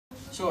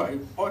So I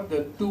bought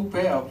the 2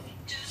 pair of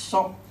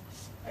socks.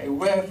 I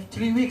wear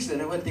 3 weeks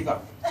and never take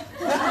out.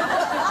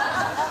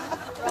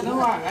 You know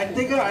what? I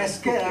take out, I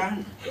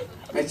scared,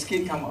 my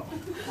skin come out.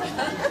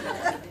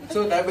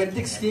 So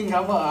diabetic skin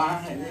come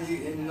out,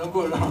 no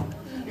good.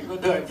 You go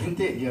to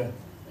advantage here.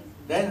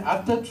 Then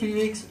after 3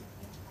 weeks,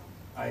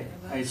 I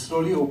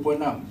slowly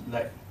open up,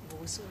 like,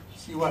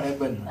 see what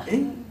happened.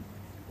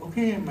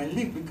 Okay, my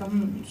leg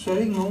become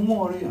swelling no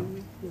more already.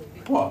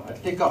 Wow, I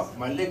take out,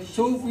 my leg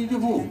so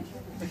beautiful.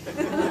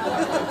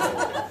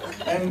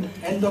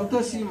 and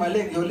doctor see my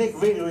leg, your leg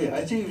red already.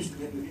 I say,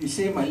 you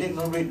say my leg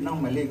not red, now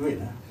my leg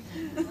red.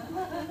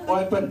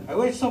 What happened? I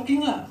wear stocking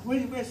lah. Why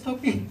you wear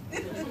stocking?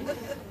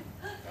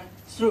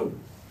 It's true.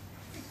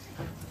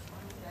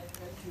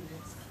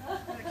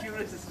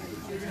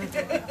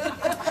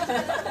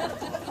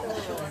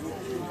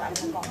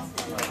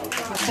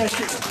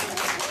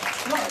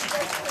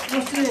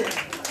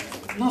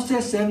 Not say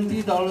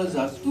 $70,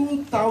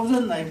 $2,000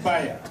 I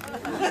buy.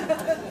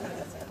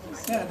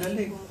 Yeah, the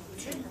leg.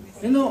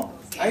 You know,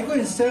 I go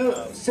and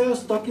sell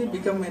stocking,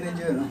 become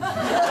manager. No?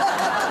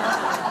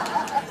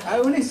 I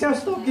only sell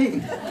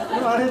stocking,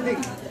 no other thing.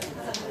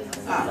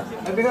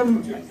 I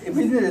become,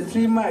 within the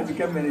 3 months, I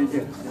become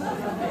manager.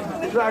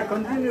 So I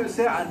continue to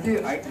sell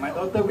until my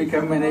daughter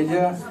become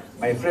manager,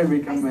 my friend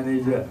become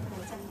manager.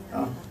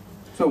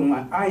 So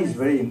my eye is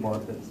very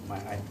important, my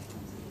eye.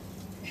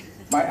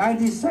 My eye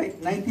this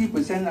side,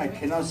 90% I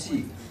cannot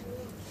see.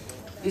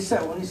 This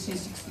side only see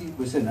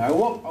 60%. I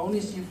walk, I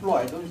only see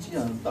floor, I don't see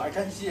on top. I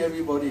can't see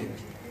everybody.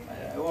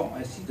 I walk,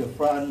 I see the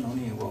front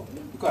only I walk.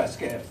 Because I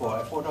scared I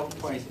fall down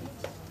twice.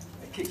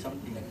 I kick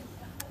something.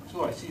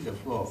 So I see the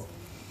floor.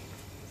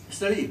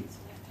 Study.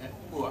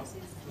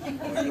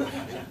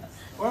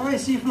 Why I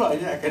see floor?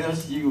 I cannot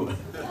see you.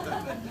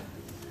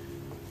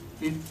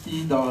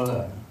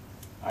 $50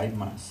 eye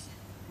mask.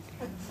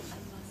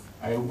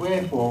 I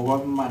wear for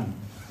 1 month.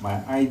 My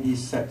eye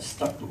this side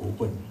start to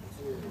open.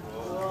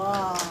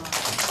 Wow.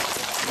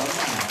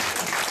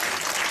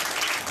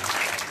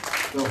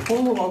 The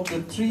whole of the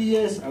 3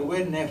 years I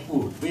wear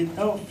Nefful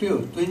without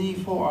fail,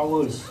 24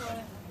 hours.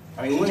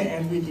 I wear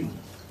everything,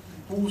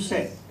 full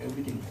set,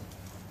 everything.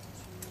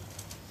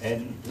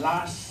 And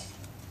last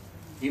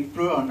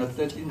April on the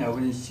 13th, I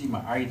went to see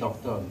my eye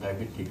doctor on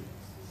diabetic.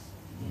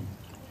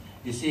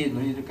 He said, no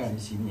need to come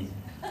and see me.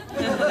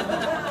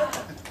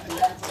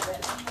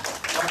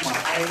 My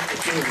eye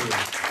okay,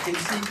 I can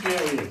see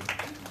clearly.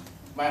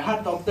 My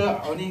heart doctor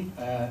only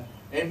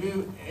every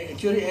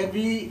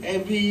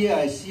year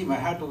I see my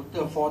heart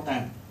doctor 4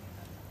 times.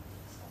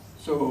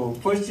 So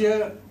first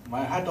year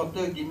my heart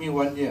doctor give me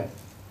 1 year.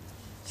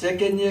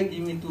 Second year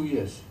give me 2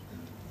 years.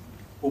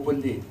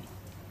 Open date.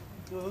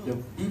 The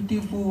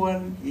beautiful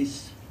one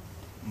is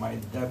my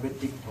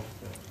diabetic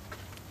doctor.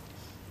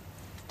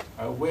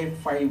 I wait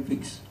 5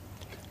 weeks.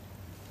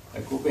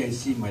 I go back and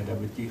see my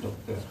diabetic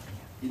doctor.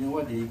 You know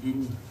what they give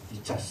me?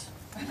 Discharge.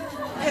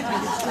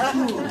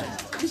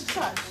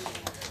 Discharge.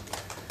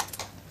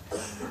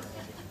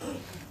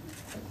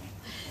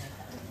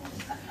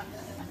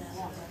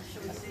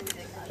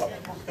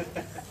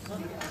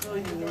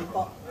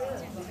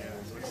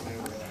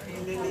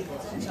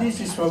 This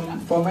is from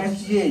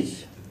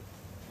FGH.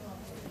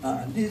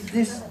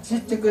 This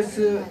这个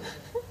是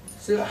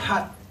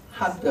heart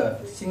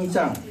的心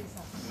脏。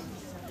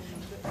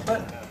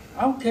But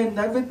how can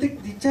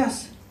diabetic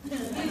discharge? You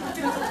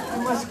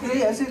must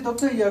crazy. I said,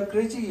 doctor, you are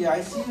crazy.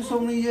 I see you so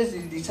many years,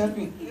 you discharge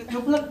me.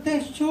 Your blood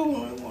test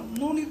show,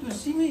 no need to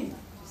see me.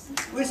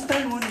 Waste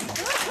time only.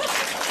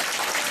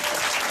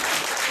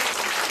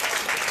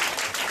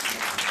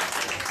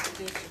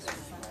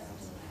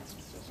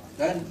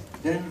 Then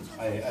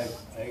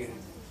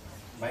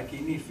my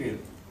kidney failed.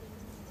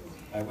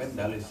 I went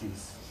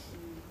dialysis.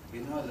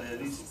 You know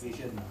this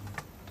patient,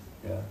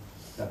 the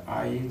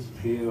eye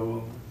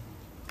pale,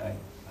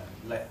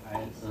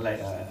 like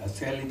a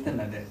skeleton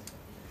like that.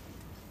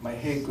 My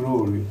hair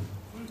grow.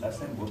 Last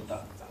time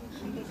botak.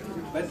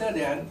 Better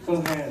than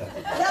uncle hair.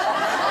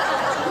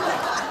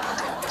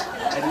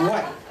 And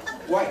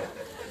white.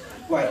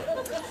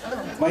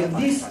 My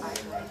this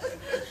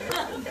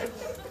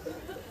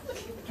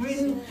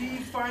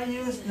 25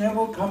 years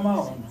never come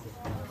out.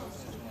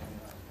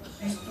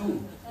 These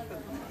two.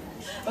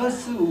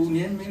 25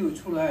年没有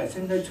出来，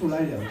现在出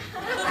来了。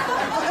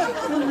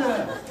真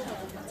的。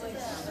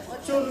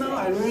So now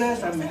I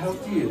realize I'm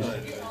healthy.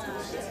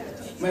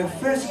 My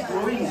face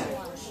growing.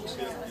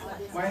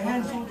 My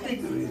hand so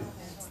thick already.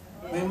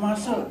 My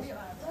muscle.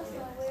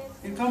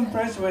 You can't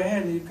press my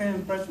hand. You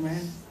can't press my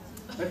hand.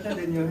 Better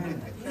than your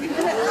hand.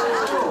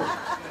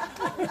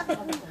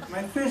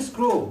 My face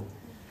grow.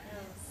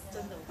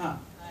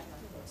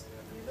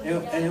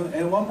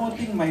 And one more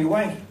thing, my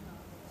wife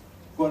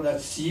got a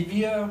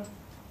severe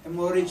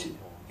hemorrhage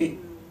hit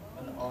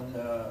on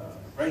the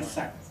right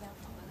side.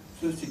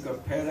 So she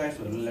got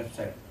paralyzed on the left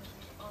side.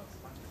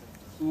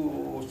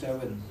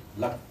 2007,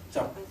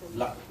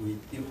 luck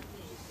with you.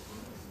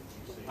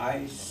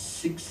 I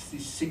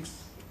 66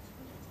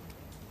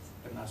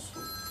 kena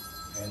stroke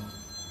and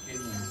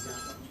kidney.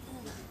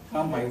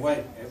 Come my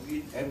wife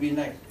every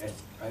night.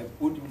 I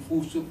put in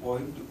full suit for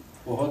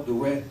her to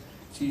wear.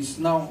 She's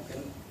now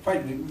can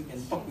fight with me,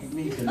 can talk with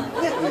me. Can,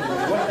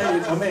 what time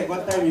you come back?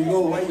 What time you go?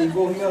 Why you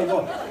go here?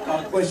 Go.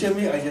 Question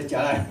me, I just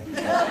jalan.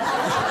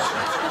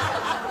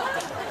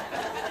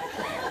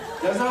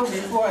 Just now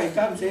before I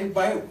come, say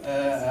buy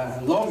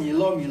lor mee.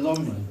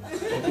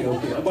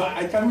 Okay. But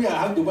I come here,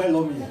 I have to buy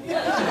lor mee.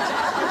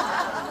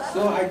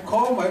 So I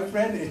call my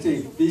friend and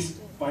say, please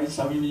buy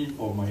some meat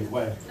for my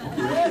wife.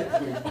 Okay.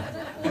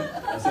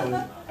 So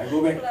I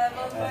go back.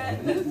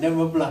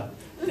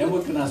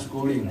 Never kena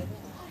schooling.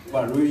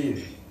 But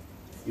really,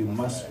 you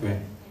must wear.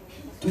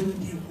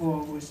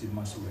 24 hours you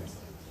must wear.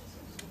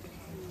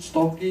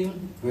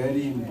 Stocking,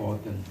 very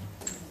important.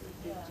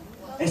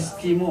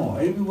 Eskimo,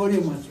 everybody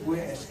must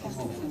wear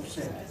Eskimo full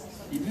set.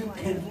 If you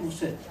can full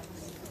set,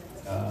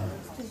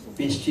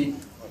 face sheet,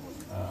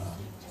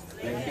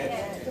 blanket,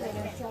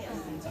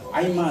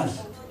 eye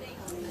mask.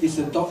 It's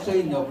a doctor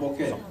in your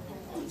pocket.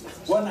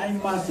 One eye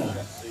mask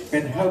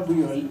can help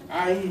your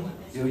eye,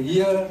 your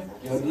ear,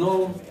 your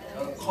nose,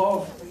 your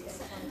cough,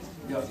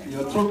 your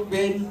throat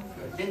pain,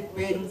 your head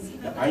pain.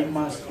 The eye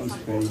mask is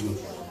very good.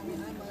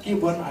 Keep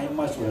one eye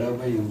mask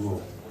wherever you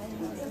go.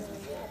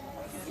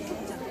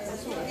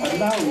 But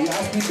now you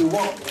ask me to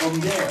walk from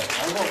there.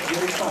 I walk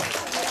very fast.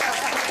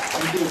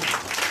 Thank you.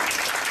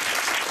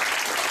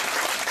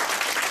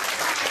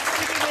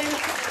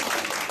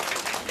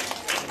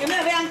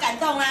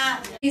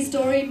 His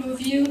story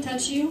move you,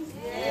 touch you?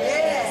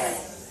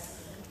 Yes.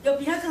 有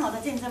比他更好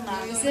的见证吗？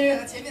 Is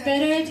there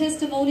better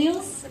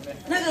testimonials?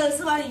 那个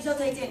是华领袖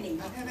推荐你。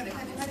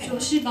主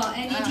是宝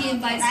NET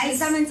invites 来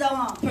this 3分钟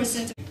哦。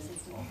 person to.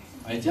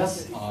 I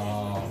just,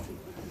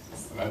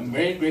 I'm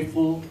very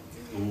grateful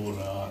to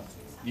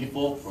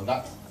Nefful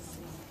products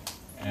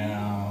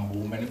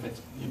who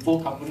manufacture,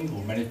 Nefful company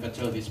who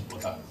manufacture this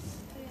product.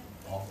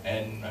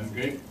 And I'm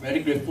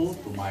very grateful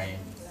to my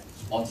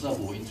sponsor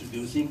who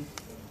introducing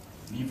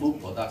Nefful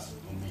products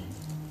to me.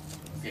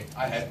 Okay,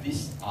 I have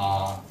this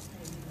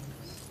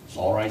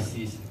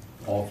psoriasis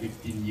for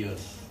 15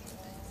 years.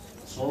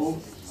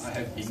 So I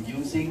have been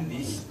using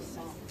this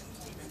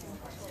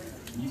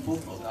Nefful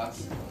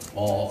products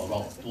for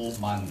about 2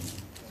 months.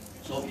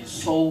 So it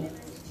showed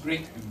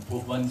great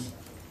improvements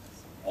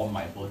on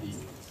my body,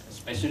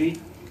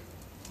 especially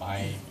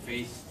my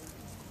face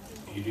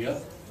area.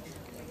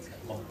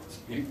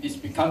 It's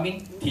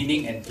becoming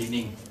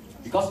thinning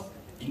because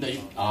in the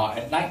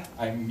at night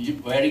I'm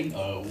wearing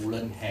a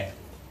woolen hair,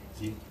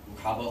 see,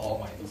 to cover all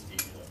my this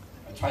area.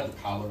 I try to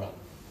cover up,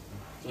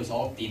 so it's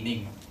all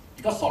thinning.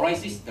 Because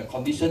psoriasis, the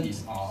condition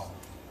is a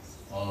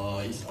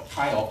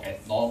kind of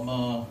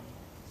abnormal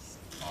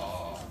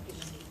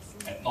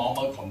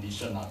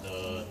condition.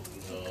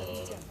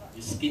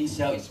 The skin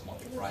cell is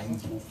multiplying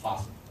too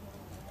fast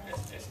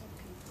as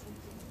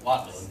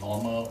what a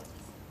normal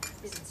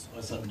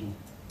person do.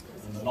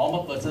 And the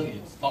normal person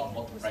is not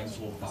multiplying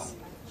so fast,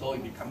 so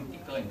it becomes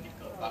thicker and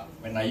thicker. But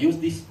when I use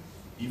this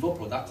Nefful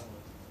product,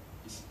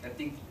 it's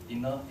getting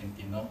thinner and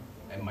thinner,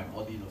 and my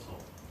body also.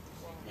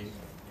 Okay.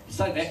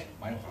 Besides that,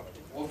 my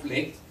both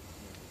legs,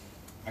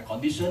 my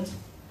conditions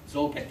is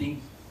all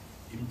getting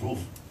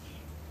improved.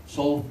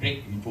 So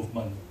great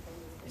improvement.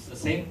 It's the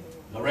same.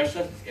 The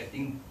rashes is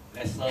getting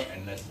lesser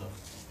and lesser.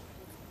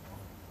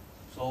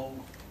 So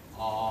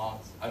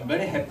I'm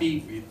very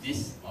happy with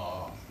this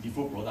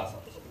Nefful products.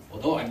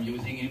 Although I'm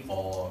using it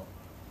for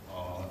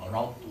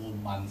around 2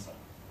 months,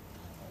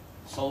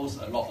 shows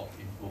a lot of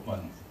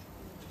improvement.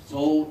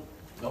 So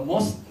the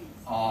most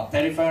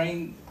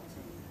terrifying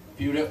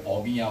period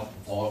for me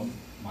for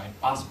my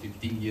past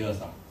 15 years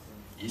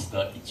is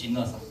the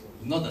itchiness.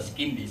 You know, the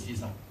skin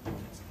disease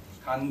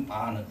can't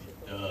tahan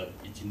the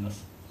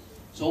itchiness.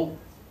 So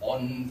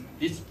on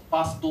this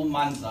past 2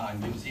 months,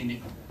 I'm using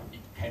it. It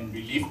can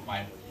relieve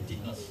my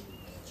itchiness.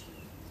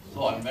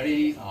 So I'm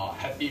very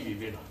happy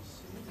with it.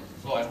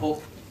 So I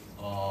hope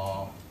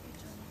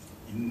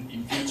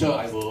in future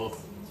I will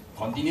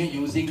continue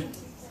using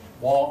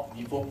more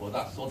Nefful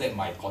products so that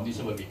my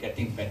condition will be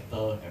getting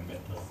better and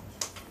better.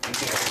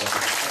 Thank you.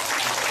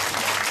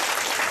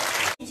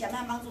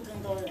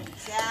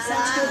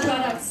 Such good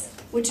products.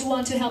 Would you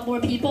want to help more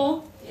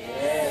people?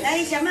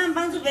 来，想办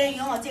法帮助别人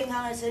拥有健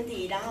康的身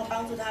体，然后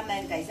帮助他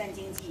们改善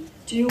经济。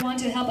 Do you want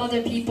to help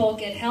other people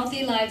get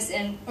healthy lives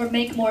or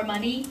make more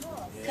money?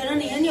 可能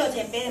你很有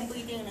钱，别人不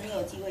一定能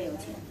有机会有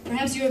钱。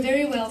 Perhaps you're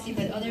very wealthy,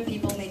 but other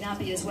people may not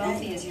be as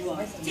wealthy as you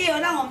are. 借由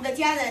让我们的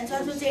家人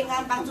穿出健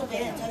康，帮助别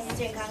人穿出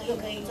健康，又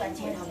可以赚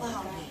钱，好不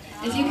好？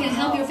 If you can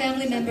help your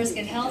family members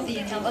get healthy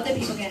and help other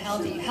people get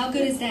healthy, how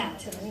good is that?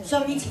 所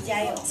以我们一起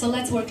加油。 So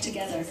let's work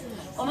together.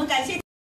 我们感谢。